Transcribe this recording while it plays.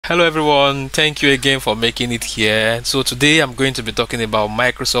Hello everyone, thank you again for making it here. So today I'm going to be talking about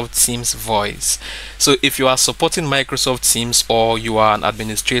Microsoft Teams Voice. So if you are supporting Microsoft Teams or you are an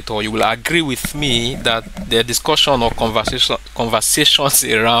administrator, you will agree with me that the discussion or conversations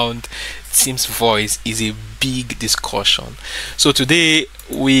around Teams Voice is a big discussion. So today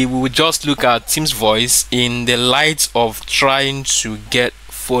we will just look at Teams Voice in the light of trying to get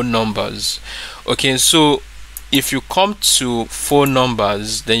phone numbers. Okay, so if you come to phone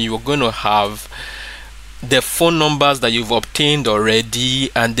numbers, then you're going to have the phone numbers that you've obtained already,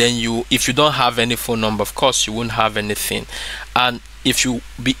 and then if you don't have any phone number, of course you won't have anything. And if you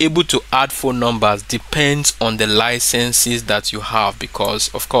be able to add phone numbers depends on the licenses that you have,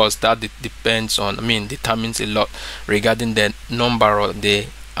 because of course that depends on, determines a lot regarding the number or the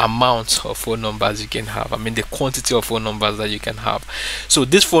amount of phone numbers you can have, the quantity of phone numbers that you can have. So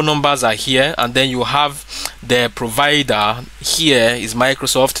these phone numbers are here, and then you have the provider here is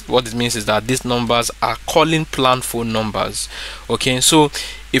Microsoft. What it means is that these numbers are calling plan phone numbers. Okay, so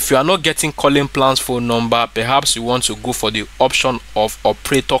if you are not getting calling plans phone number, perhaps you want to go for the option of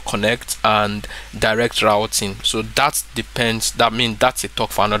operator connect and direct routing. So that depends. That's a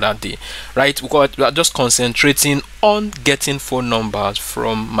talk for another day, right? We are just concentrating on getting phone numbers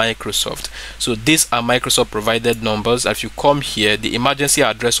from Microsoft. So these are Microsoft provided numbers. If you come here, the emergency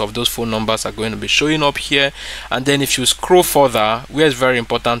address of those phone numbers are going to be showing up here. And then if you scroll further, where it's very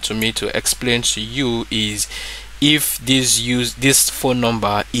important to me to explain to you is if this phone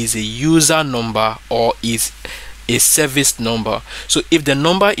number is a user number or is a service number. So if the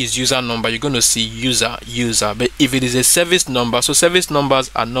number is user number, you're going to see user. But if it is a service number, so service numbers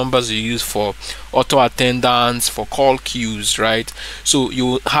are numbers you use for auto attendance, for call queues, right? So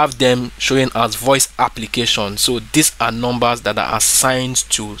you have them showing as voice applications. So these are numbers that are assigned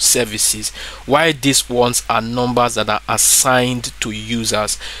to services, while these ones are numbers that are assigned to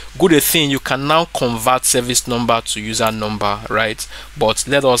users. Good thing, you can now convert service number to user number, right? But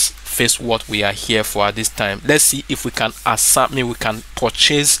let us face what we are here for at this time. Let's see if we can we can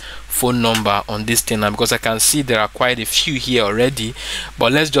purchase phone number on this tenant, because I can see there are quite a few here already.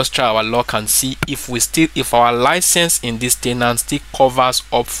 But let's just try our luck and see if our license in this tenant still covers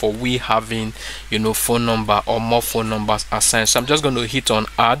up for we having phone number or more phone numbers assigned. So I'm just going to hit on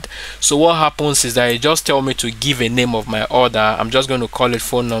add. So what happens is that it just tell me to give a name of my order. I'm just going to call it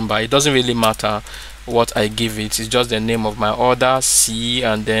phone number. It doesn't really matter what I give it, it's just the name of my order, C,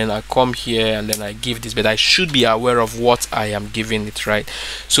 and then I come here and then I give this, but I should be aware of what I am giving it, right?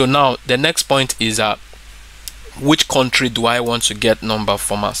 So now the next point is which country do I want to get number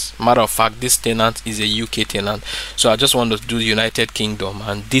from us? Matter of fact, this tenant is a UK tenant, so I just want to do United Kingdom,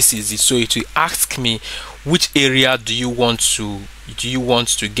 and this is it. So it will ask me which area do you want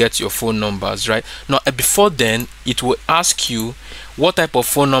to get your phone numbers, right? Now before then, it will ask you what type of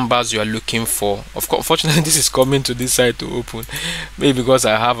phone numbers you are looking for. Of course, unfortunately this is coming to this side to open, maybe because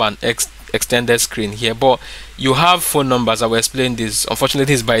I have an extended screen here, but you have phone numbers. I will explain this. Unfortunately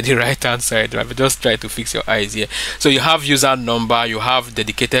this is by the right hand side, right? But just try to fix your eyes here. So you have user number, you have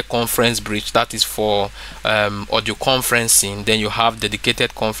dedicated conference bridge, that is for audio conferencing. Then you have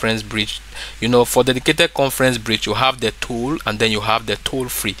dedicated conference bridge. For dedicated conference bridge, you have the toll and then you have the toll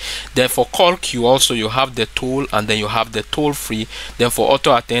free. Then for call queue also, you have the toll and then you have the toll free. Then for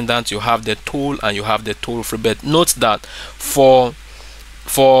auto attendance, you have the toll and you have the toll free. But note that for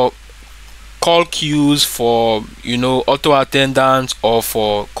call queues, for auto attendance, or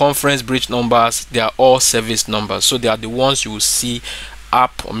for conference bridge numbers, they are all service numbers. So they are the ones you will see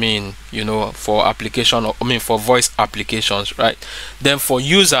app for application, or for voice applications, right? Then for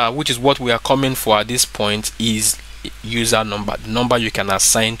user, which is what we are coming for at this point, is user number, the number you can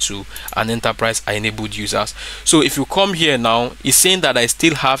assign to an enterprise enabled users. So if you come here now, it's saying that I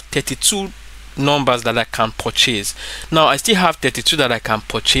still have 32 numbers that I can purchase. Now I still have 32 that I can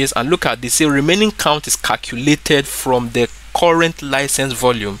purchase, and look at this, say remaining count is calculated from the current license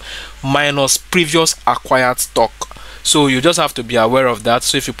volume minus previous acquired stock. So you just have to be aware of that.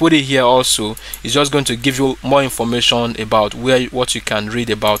 So if you put it here also, it's just going to give you more information about what you can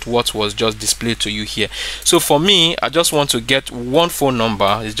read about what was just displayed to you here. So for me, I just want to get one phone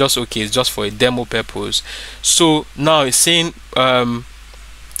number. It's just okay, it's just for a demo purpose. So now it's saying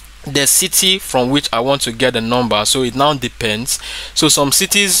the city from which I want to get a number. So it now depends. So some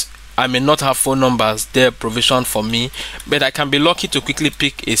cities I may not have phone numbers there provisioned for me, but I can be lucky to quickly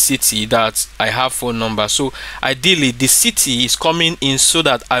pick a city that I have phone number. So ideally the city is coming in so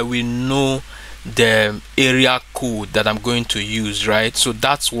that I will know the area code that I'm going to use, right? So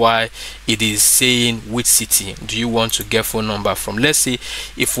that's why it is saying which city do you want to get phone number from. Let's see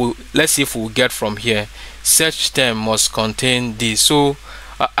if we get from here, search term must contain this. So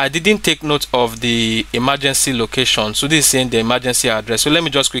I didn't take note of the emergency location, so this is saying the emergency address. So let me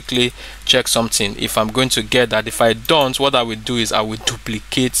just quickly check something if I'm going to get that. If I don't, what I will do is I will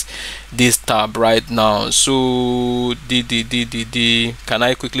duplicate this tab right now. So can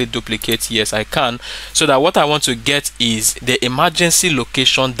I quickly duplicate? Yes, I can. So that what I want to get is the emergency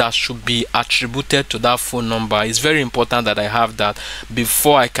location that should be attributed to that phone number. It's very important that I have that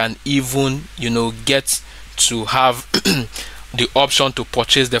before I can even, you know, get to have the option to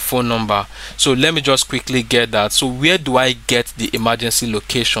purchase the phone number. So let me just quickly get that. So where do I get the emergency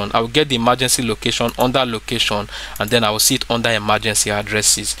location? I will get the emergency location under location, and then I will see it under emergency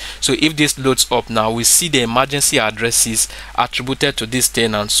addresses. So if this loads up now, we see the emergency addresses attributed to this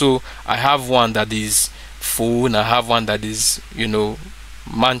tenant. So I have one that is phone, I have one that is, you know,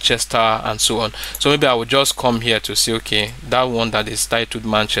 Manchester, and so on. So maybe I will just come here to say, okay, that one that is titled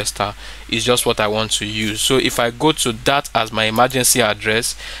Manchester is just what I want to use. So if I go to that as my emergency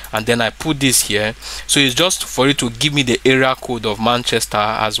address and then I put this here, so it's just for it to give me the area code of Manchester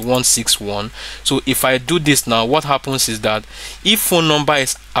as 161. So if I do this now, what happens is that if phone number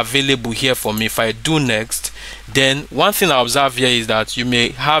is available here for me, if I do next, then one thing I observe here is that you may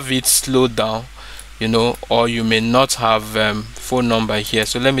have it slowed down, you know, or you may not have phone number here.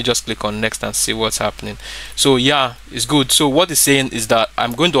 So let me just click on next and see what's happening. So yeah, it's good. So what it's saying is that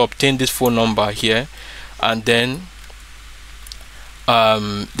I'm going to obtain this phone number here, and then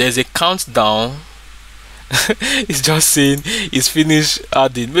there's a countdown. It's just saying it's finished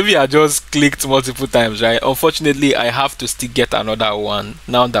adding. Maybe I just clicked multiple times, right? Unfortunately, I have to still get another one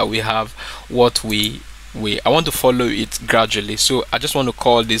now that we have what I want to follow it gradually. So I just want to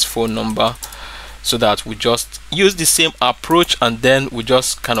call this phone number, so that we just use the same approach, and then we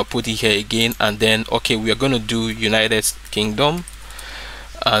just kind of put it here again, and then okay, we are going to do United Kingdom,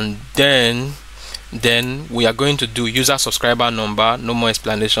 and then we are going to do user subscriber number. No more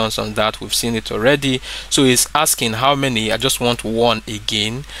explanations on that, we've seen it already. So it's asking how many. I just want one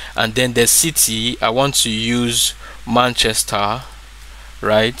again, and then the city, I want to use Manchester,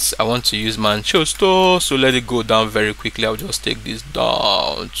 right? I want to use Manchester. So let it go down very quickly. I'll just take this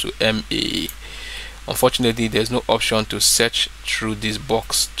down to MA. Unfortunately, there's no option to search through this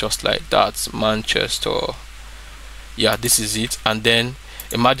box just like that. Manchester, yeah, this is it. And then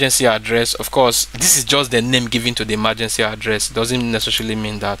emergency address, of course, this is just the name given to the emergency address. It doesn't necessarily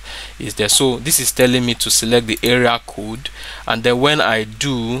mean that it's there. So this is telling me to select the area code, and then when I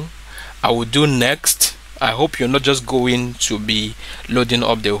do, I will do next. I hope you're not just going to be loading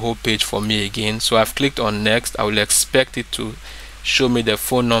up the whole page for me again. So I've clicked on next. I will expect it to show me the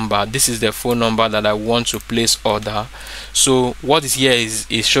phone number. This is the phone number that I want to place order. So what is here is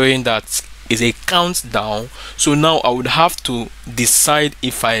showing that is a countdown. So now I would have to decide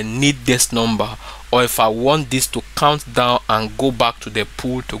if I need this number, or if I want this to count down and go back to the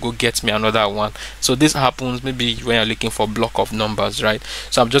pool to go get me another one. So this happens maybe when you're looking for block of numbers, right?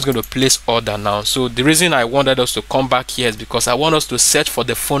 So I'm just going to place order now. So the reason I wanted us to come back here is because I want us to search for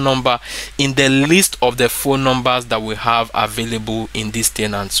the phone number in the list of the phone numbers that we have available in this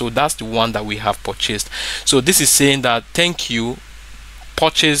tenant. So that's the one that we have purchased. So this is saying that thank you,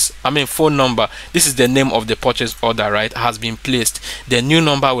 purchase, phone number, this is the name of the purchase order, right, has been placed. The new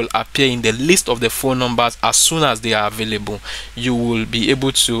number will appear in the list of the phone numbers as soon as they are available. You will be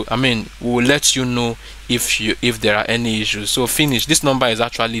able to, we will let you know if there are any issues. So finish, this number is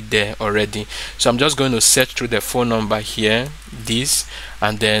actually there already. So I'm just going to search through the phone number here, this,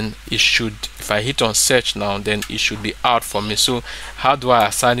 and then it should, if I hit on search now, then it should be out for me. So how do I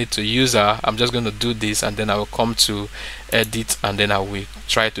assign it to user? I'm just going to do this, and then I will come to edit, and then I will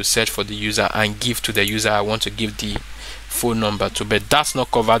try to search for the user and give to the user I want to give the phone number to. But that's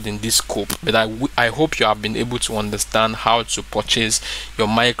not covered in this scope. But I hope you have been able to understand how to purchase your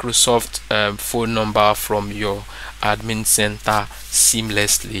Microsoft phone number from your admin center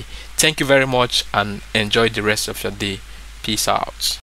seamlessly. Thank you very much, and enjoy the rest of your day. Peace out.